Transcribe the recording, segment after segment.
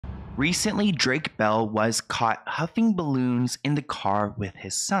Recently, Drake Bell was caught huffing balloons in the car with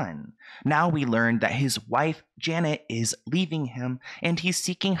his son. Now we learned that his wife, Janet, is leaving him and he's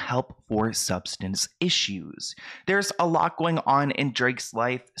seeking help for substance issues. There's a lot going on in Drake's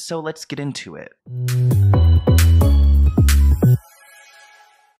life, so let's get into it.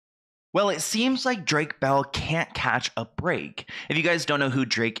 Well, it seems like Drake Bell can't catch a break. If you guys don't know who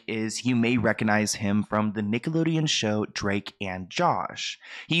Drake is, you may recognize him from the Nickelodeon show Drake and Josh.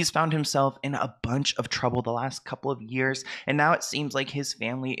 He's found himself in a bunch of trouble the last couple of years, and now it seems like his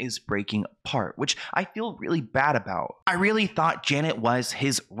family is breaking apart, which I feel really bad about. I really thought Janet was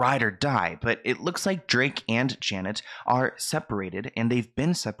his ride or die, but it looks like Drake and Janet are separated, and they've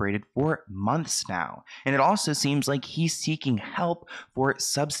been separated for months now. And it also seems like he's seeking help for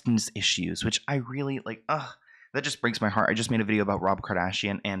substance issues, which I really like. That just breaks my heart. I just made a video about Rob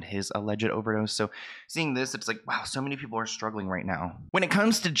Kardashian and his alleged overdose. So seeing this, it's like, wow, so many people are struggling right now. When it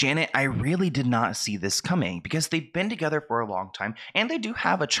comes to Janet, I really did not see this coming because they've been together for a long time and they do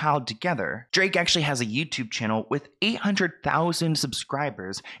have a child together. Drake actually has a YouTube channel with 800,000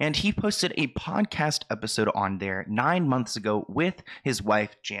 subscribers, and he posted a podcast episode on there 9 months ago with his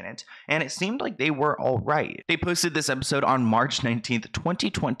wife, Janet, and it seemed like they were all right. They posted this episode on March 19th,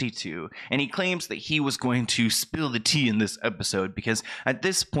 2022, and he claims that he was going to spill the tea in this episode because at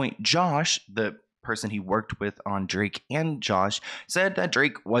this point, Josh, the person he worked with on Drake and Josh, said that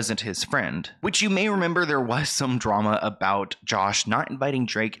Drake wasn't his friend. Which you may remember there was some drama about Josh not inviting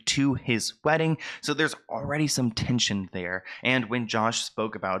Drake to his wedding, so there's already some tension there. And when Josh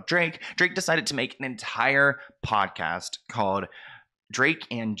spoke about Drake, Drake decided to make an entire podcast called Drake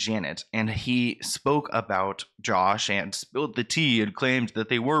and Janet, and he spoke about Josh and spilled the tea and claimed that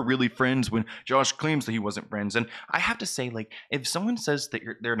they were really friends when Josh claims that he wasn't friends. And I have to say, like, if someone says that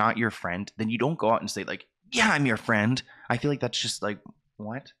they're not your friend, then you don't go out and say, like, yeah, I'm your friend. I feel like that's just like,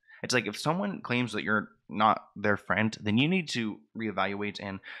 what? It's like if someone claims that you're not their friend, then you need to reevaluate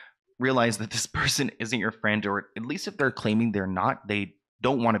and realize that this person isn't your friend, or at least if they're claiming they're not, they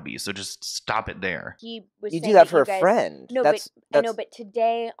don't want to be, so just stop it there. He was You saying do that that for you a guys, friend. No, That's I know, but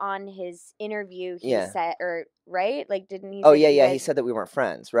today on his interview, he Yeah. said, or right, like, didn't he? Oh say yeah, you yeah. He guys- said that we weren't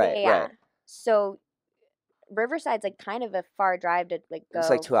friends. Right, yeah, right. So Riverside's like kind of a far drive to like go.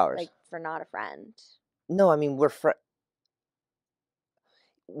 It's like 2 hours. Like for not a friend. No, I mean we're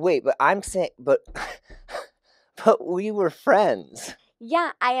Wait, but I'm saying, but we were friends.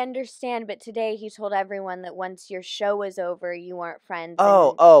 Yeah, I understand, but today he told everyone that once your show was over, you weren't friends.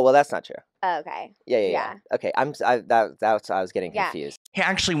 Oh, well, that's not true. Okay. Yeah. Okay, that's I was getting Yeah. confused. He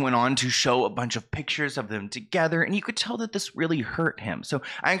actually went on to show a bunch of pictures of them together, and you could tell that this really hurt him. So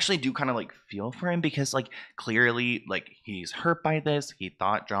I actually do kind of like feel for him because like clearly like he's hurt by this. He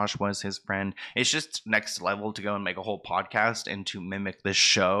thought Josh was his friend. It's just next level to go and make a whole podcast and to mimic this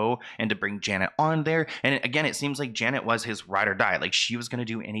show and to bring Janet on there. And again, it seems like Janet was his ride or die. Like she was going to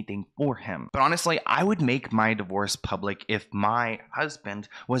do anything for him. But honestly, I would make my divorce public if my husband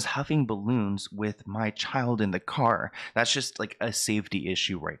was huffing balloons with my child in the car. That's just like a safety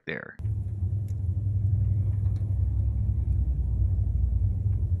issue right there.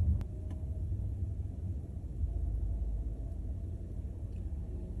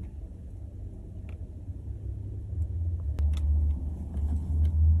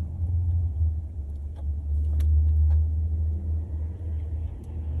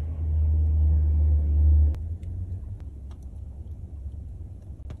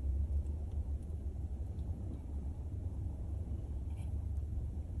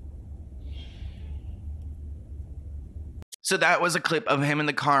 So that was a clip of him in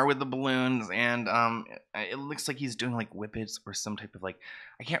the car with the balloons, and it looks like he's doing like whippets or some type of like,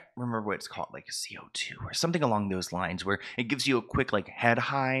 I can't remember what it's called, like CO2 or something along those lines, where it gives you a quick like head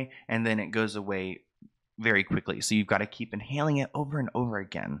high and then it goes away very quickly, so you've got to keep inhaling it over and over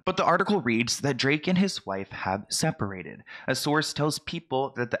again. But the article reads that Drake and his wife have separated. A source tells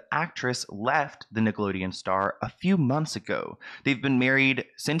People that the actress left the Nickelodeon star a few months ago. They've been married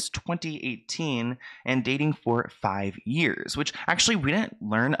since 2018 and dating for 5 years, which actually we didn't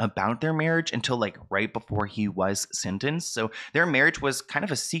learn about their marriage until like right before he was sentenced, so their marriage was kind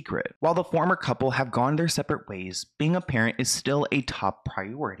of a secret. While the former couple have gone their separate ways, being a parent is still a top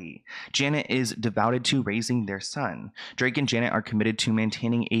priority. Janet is devoted to raising their son. Drake and Janet are committed to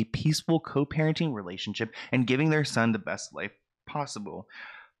maintaining a peaceful co-parenting relationship and giving their son the best life possible.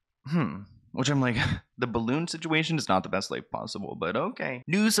 Which I'm like, the balloon situation is not the best life possible, but okay.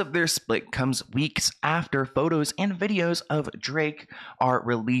 News of their split comes weeks after photos and videos of Drake are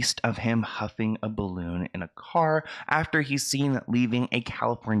released of him huffing a balloon in a car after he's seen leaving a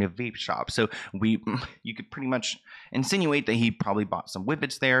California vape shop. So you could pretty much insinuate that he probably bought some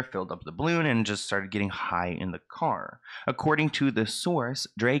whippets there, filled up the balloon, and just started getting high in the car. According to the source,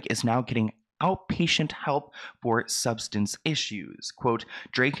 Drake is now getting outpatient help for substance issues. Quote,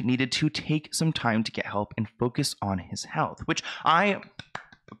 Drake needed to take some time to get help and focus on his health, which I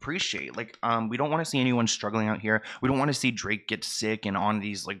appreciate. Like, we don't want to see anyone struggling out here. We don't want to see Drake get sick and on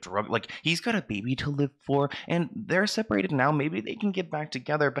these like he's got a baby to live for and they're separated now. Maybe they can get back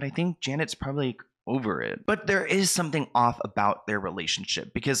together, but I think Janet's probably over it. But there is something off about their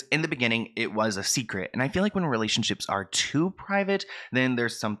relationship because in the beginning it was a secret, and I feel like when relationships are too private, then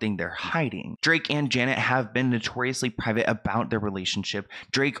there's something they're hiding. Drake and Janet have been notoriously private about their relationship,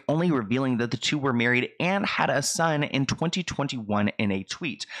 Drake only revealing that the two were married and had a son in 2021 in a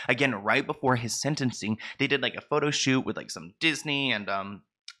tweet. Again, right before his sentencing, they did like a photo shoot with like some Disney, and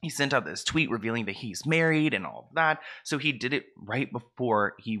he sent out this tweet revealing that he's married and all of that. So he did it right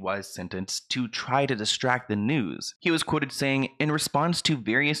before he was sentenced to try to distract the news. He was quoted saying, in response to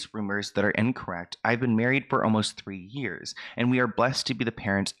various rumors that are incorrect, I've been married for almost 3 years, and we are blessed to be the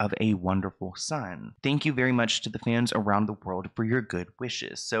parents of a wonderful son. Thank you very much to the fans around the world for your good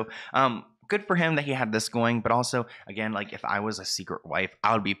wishes. So, good for him that he had this going, but also, again, like if I was a secret wife,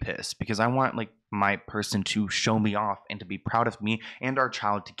 I would be pissed because I want like my person to show me off and to be proud of me and our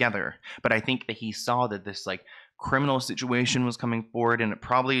child together. But I think that he saw that this like criminal situation was coming forward, and it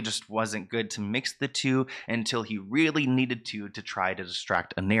probably just wasn't good to mix the two until he really needed to try to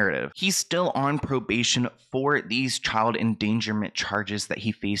distract a narrative. He's still on probation for these child endangerment charges that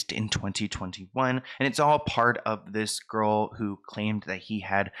he faced in 2021, and it's all part of this girl who claimed that he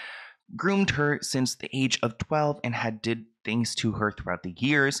had groomed her since the age of 12 and had did things to her throughout the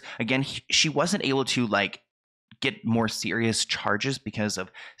years. Again, she wasn't able to like get more serious charges because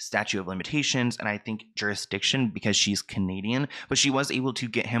of statute of limitations and I think jurisdiction because she's Canadian, but she was able to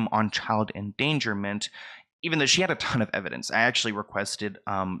get him on child endangerment even though she had a ton of evidence. I actually requested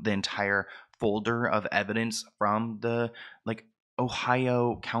the entire folder of evidence from the like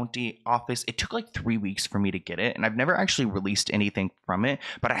Ohio County office. It took like 3 weeks for me to get it, and I've never actually released anything from it,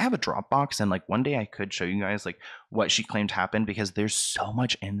 but I have a Dropbox, and like one day I could show you guys like what she claimed happened because there's so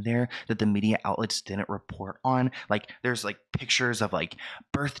much in there that the media outlets didn't report on. Like there's like pictures of like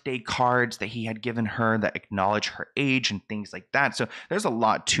birthday cards that he had given her that acknowledge her age and things like that. So there's a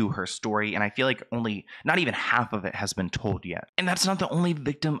lot to her story, and I feel like only not even half of it has been told yet. And that's not the only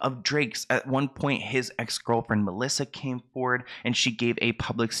victim of Drake's. At one point, his ex-girlfriend Melissa came forward and she gave a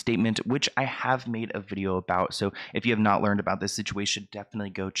public statement, which I have made a video about. So if you have not learned about this situation,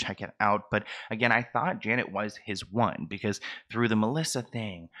 definitely go check it out. But again, I thought Janet was his one because through the Melissa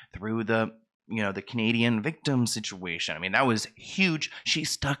thing, through the the Canadian victim situation, I mean, that was huge. She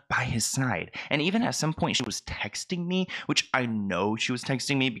stuck by his side. And even at some point, she was texting me, which I know she was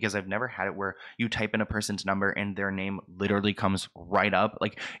texting me because I've never had it where you type in a person's number and their name literally comes right up.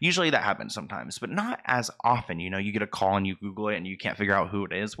 Like, usually that happens sometimes, but not as often. You get a call and you Google it and you can't figure out who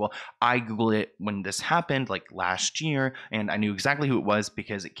it is. Well, I Googled it when this happened, like last year, and I knew exactly who it was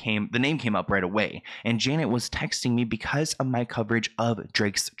because the name came up right away. And Janet was texting me because of my coverage of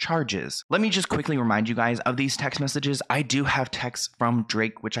Drake's charges. Let me just quickly remind you guys of these text messages. I do have texts from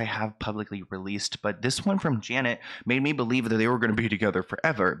Drake, which I have publicly released, but this one from Janet made me believe that they were going to be together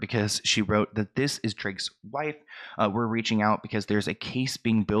forever because she wrote that this is Drake's wife. We're reaching out because there's a case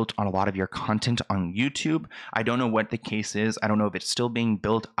being built on a lot of your content on YouTube. I don't know what the case is. I don't know if it's still being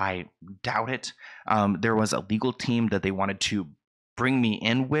built. I doubt it. There was a legal team that they wanted to bring me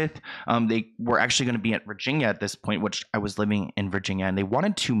in with. They were actually going to be at Virginia at this point, which I was living in Virginia, and they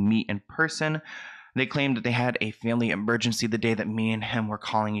wanted to meet in person. They claimed that they had a family emergency the day that me and him were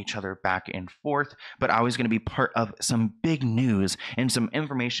calling each other back and forth, but I was going to be part of some big news and some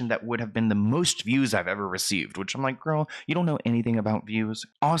information that would have been the most views I've ever received, which I'm like, girl, you don't know anything about views.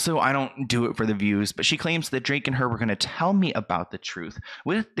 Also, I don't do it for the views, but she claims that Drake and her were going to tell me about the truth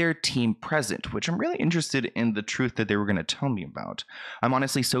with their team present, which I'm really interested in the truth that they were going to tell me about. I'm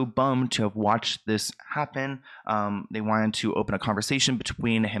honestly so bummed to have watched this happen. They wanted to open a conversation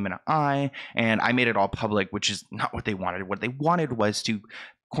between him and I made it all public, which is not what they wanted. What they wanted was to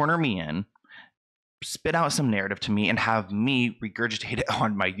corner me in, spit out some narrative to me, and have me regurgitate it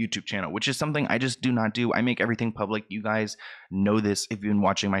on my YouTube channel, which is something I just do not do. I make everything public. You guys know this if you've been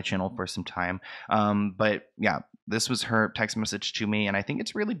watching my channel for some time. But yeah, this was her text message to me, and I think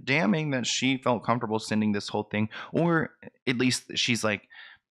it's really damning that she felt comfortable sending this whole thing, or at least she's like,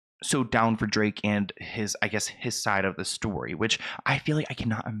 so down for Drake and his, I guess, his side of the story, which I feel like I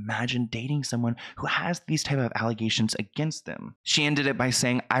cannot imagine dating someone who has these type of allegations against them. She ended it by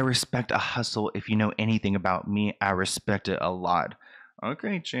saying, "I respect a hustle. If you know anything about me, I respect it a lot."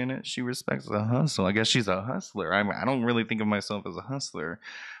 Okay, Janet, she respects the hustle. I guess she's a hustler. I don't really think of myself as a hustler.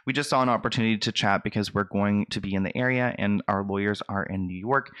 We just saw an opportunity to chat because we're going to be in the area and our lawyers are in New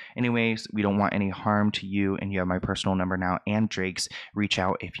York. Anyways, we don't want any harm to you, and you have my personal number now and Drake's. Reach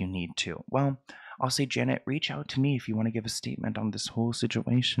out if you need to. Well, I'll say, Janet, reach out to me if you want to give a statement on this whole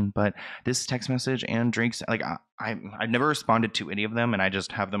situation. But this text message and Drake's, like, I've never responded to any of them, and I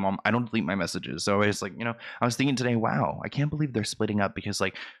just have them on. I don't delete my messages. So I was like, I was thinking today, wow, I can't believe they're splitting up because,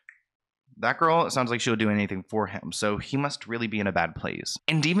 like, that girl, it sounds like she'll do anything for him. So he must really be in a bad place.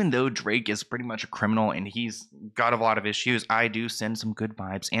 And even though Drake is pretty much a criminal and he's got a lot of issues, I do send some good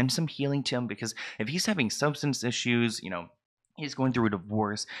vibes and some healing to him, because if he's having substance issues, he's going through a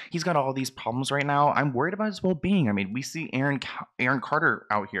divorce, he's got all these problems right now, I'm worried about his well-being. I mean, we see Aaron Carter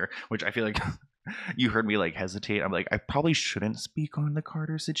out here, which I feel like you heard me like hesitate. I'm like, I probably shouldn't speak on the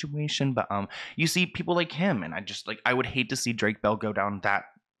Carter situation, but you see people like him, and I would hate to see Drake Bell go down that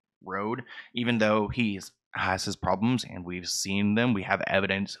road, even though has his problems and we've seen them, we have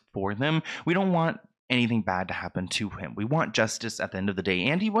evidence for them. We don't want anything bad to happen to him. We want justice at the end of the day.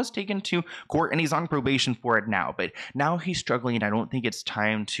 And he was taken to court and he's on probation for it now, but now he's struggling, and I don't think it's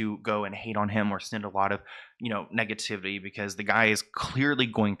time to go and hate on him or send a lot of negativity, because the guy is clearly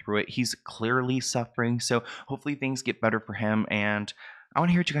going through it. He's clearly suffering. So hopefully things get better for him, and I want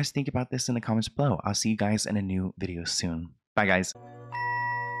to hear what you guys think about this in the comments below. I'll see you guys in a new video soon. Bye, guys.